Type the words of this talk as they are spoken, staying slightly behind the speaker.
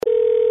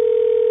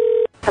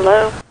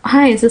Hello.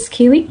 Hi, is this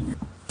Keely?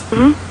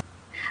 Mm-hmm.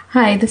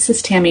 Hi, this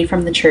is Tammy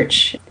from the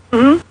church.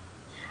 Mm-hmm.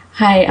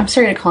 Hi, I'm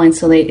sorry to call in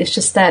so late. It's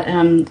just that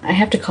I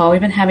have to call. We've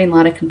been having a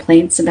lot of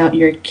complaints about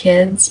your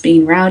kids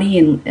being rowdy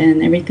and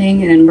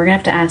everything, and we're going to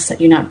have to ask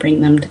that you not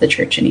bring them to the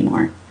church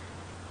anymore.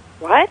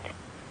 What?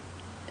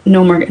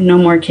 No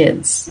more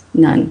kids.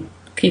 None.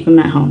 Keep them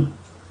at home.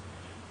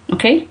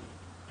 Okay?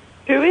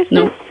 Who is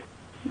No. this?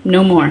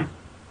 No more.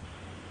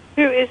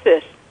 Who is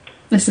this?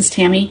 This is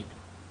Tammy.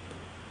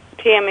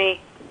 Tammy.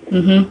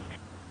 Mm-hmm.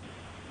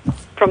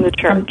 From the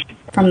church.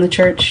 From the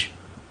church.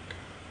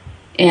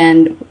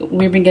 And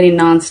we've been getting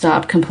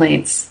nonstop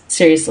complaints.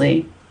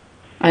 Seriously.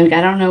 I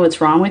don't know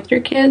what's wrong with your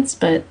kids,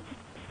 but...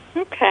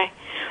 Okay.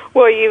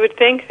 Well, you would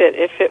think that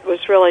if it was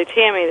really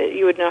Tammy that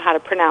you would know how to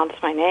pronounce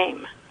my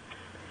name.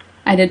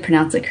 I did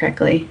pronounce it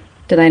correctly.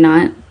 Did I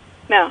not?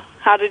 No.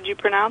 How did you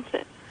pronounce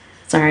it?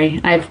 Sorry.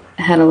 I've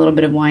had a little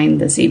bit of wine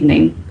this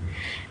evening.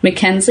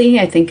 Mackenzie,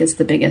 I think, is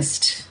the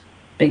biggest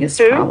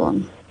Who?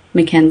 problem.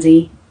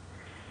 Mackenzie.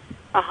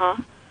 Uh-huh.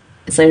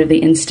 Is sort of the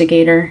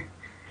instigator.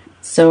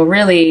 So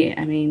really,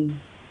 I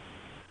mean,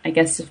 I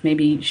guess if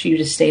maybe she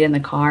just stayed in the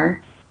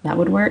car, that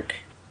would work.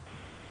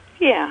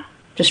 Yeah.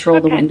 Just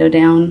roll the window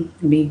down,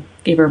 maybe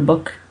give her a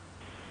book.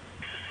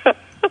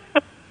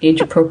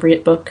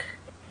 Age-appropriate book.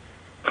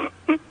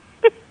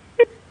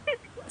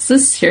 This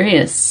is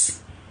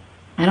serious.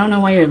 I don't know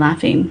why you're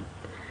laughing.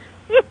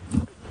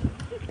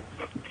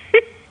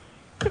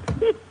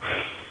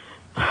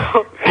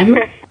 I'm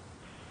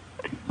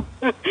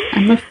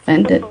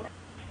offended.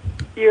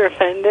 You're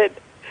offended?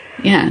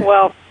 Yeah.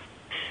 Well,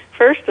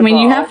 first of all... I mean,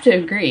 you have to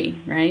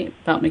agree, right,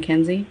 about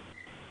Mackenzie?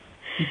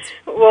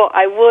 Well,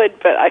 I would,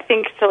 but I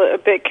think it's a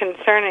bit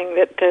concerning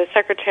that the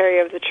secretary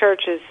of the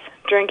church is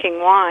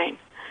drinking wine.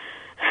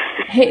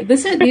 Hey,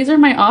 these are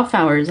my off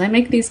hours. I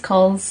make these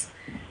calls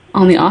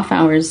on the off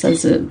hours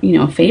as a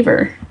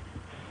favor.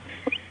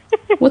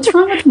 What's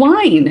wrong with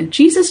wine?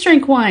 Jesus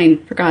drank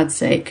wine, for God's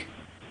sake.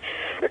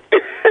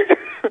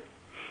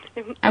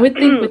 I would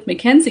think with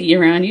Mackenzie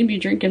around, you'd be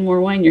drinking more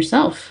wine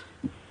yourself.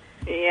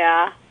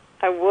 Yeah,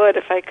 I would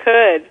if I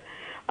could.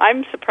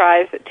 I'm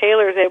surprised that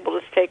Taylor's able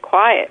to stay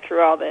quiet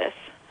through all this.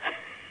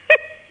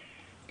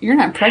 You're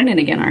not pregnant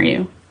again, are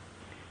you?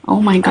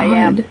 Oh my God. I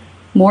am.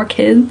 More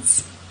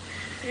kids?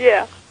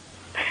 Yeah.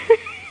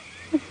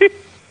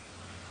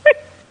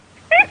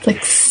 It's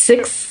like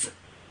 6.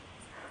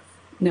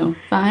 No,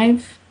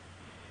 5?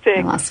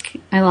 6.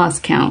 I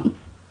lost count.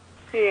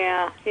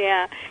 Yeah.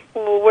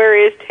 Well, where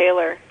is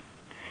Taylor?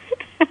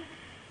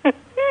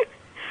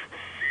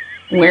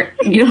 Where?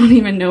 You don't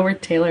even know where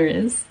Taylor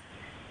is?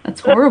 That's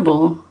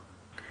horrible.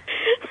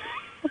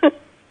 What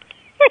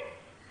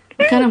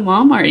kind of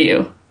mom are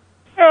you?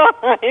 Oh,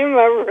 I'm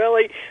a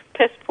really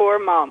piss poor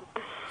mom.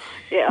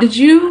 Yeah. Did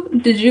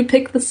you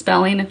pick the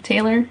spelling of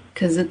Taylor?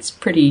 Because it's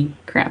pretty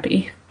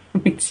crappy. I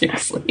mean,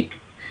 seriously.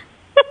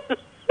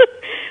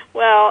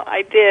 Well,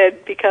 I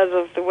did because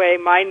of the way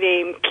my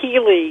name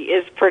Keely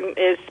is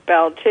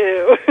spelled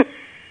too.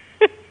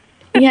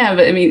 Yeah,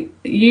 but I mean,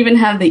 you even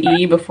have the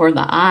E before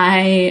the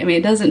I. I mean,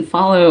 it doesn't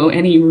follow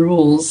any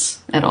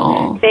rules at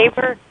all.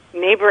 Neighbor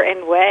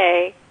and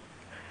way.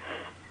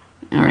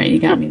 All right, you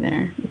got me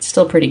there. It's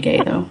still pretty gay,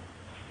 though.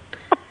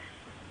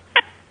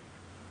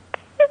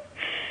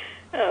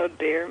 Oh,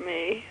 dear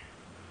me.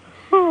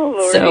 Oh,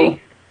 Lordy. So,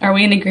 are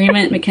we in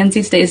agreement?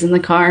 Mackenzie stays in the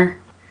car?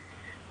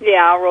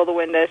 Yeah, I'll roll the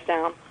windows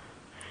down.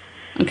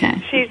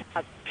 Okay.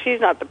 She's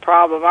not the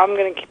problem. I'm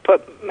going to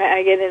put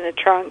Megan in the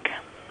trunk.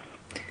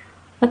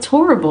 That's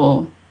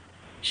horrible.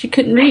 She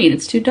couldn't read.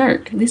 It's too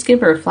dark. At least give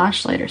her a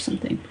flashlight or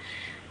something.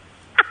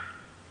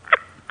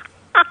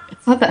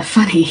 It's not that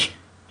funny.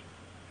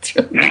 It's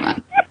really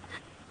not.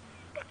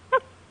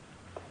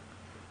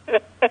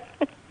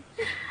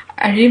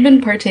 Have you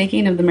been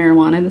partaking of the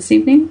marijuana this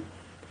evening?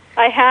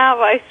 I have.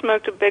 I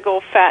smoked a big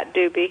old fat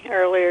doobie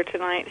earlier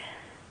tonight.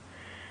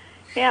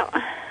 Yeah.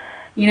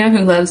 You know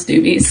who loves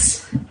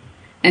doobies?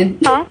 And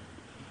huh?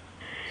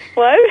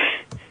 What?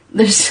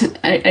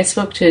 I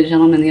spoke to a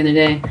gentleman the other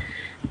day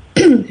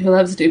who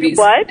loves doobies.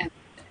 What?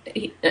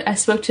 I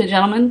spoke to a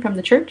gentleman from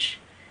the church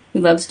who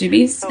loves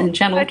doobies and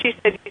channel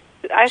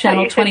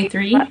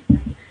 23.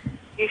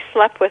 You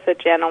slept with a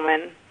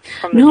gentleman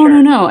from the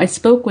church. No. I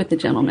spoke with the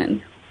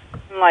gentleman.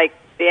 Like,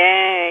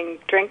 dang,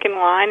 drinking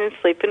wine and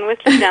sleeping with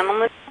the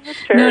gentleman from the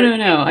church.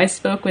 No. I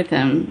spoke with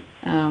him.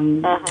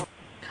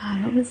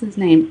 God, what was his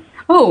name?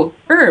 Oh,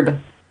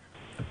 Herb.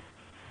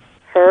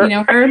 Herb? You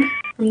know Herb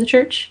from the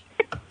church?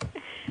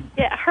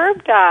 Yeah,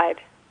 Herb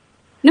died.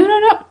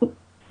 No.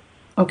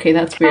 Okay,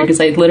 that's weird because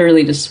I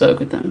literally just spoke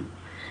with him.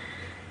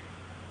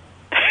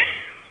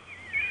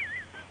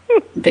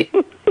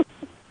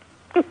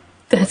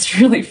 That's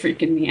really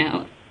freaking me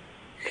out.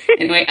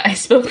 Anyway, I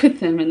spoke with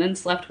him and then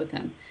slept with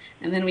him.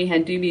 And then we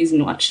had doobies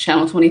and watched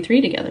Channel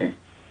 23 together.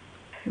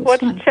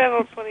 What's fun.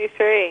 Channel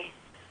 23?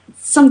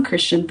 Some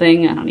Christian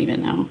thing, I don't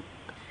even know.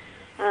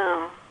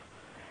 Oh.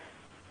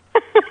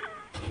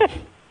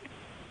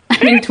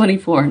 I mean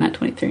 24, not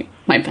 23.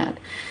 My bad.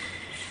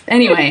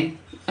 Anyway,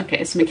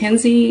 Okay, so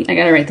Mackenzie, I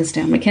gotta write this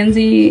down.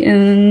 Mackenzie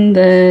in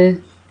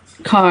the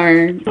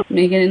car,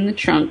 Megan in the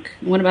trunk.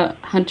 What about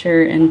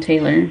Hunter and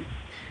Taylor?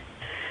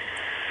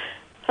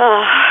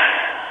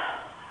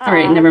 All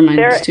right, never mind.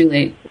 It's too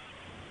late.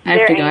 I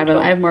have to go.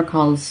 I have more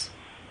calls.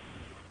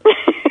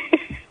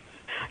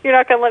 You're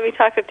not going to let me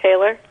talk to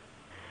Taylor?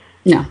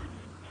 No.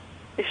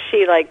 Is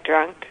she, like,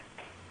 drunk?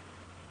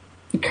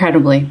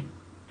 Incredibly.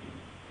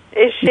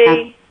 Is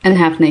she? And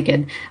half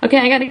naked. Okay,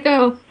 I gotta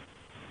go.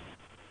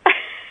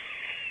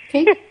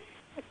 Okay.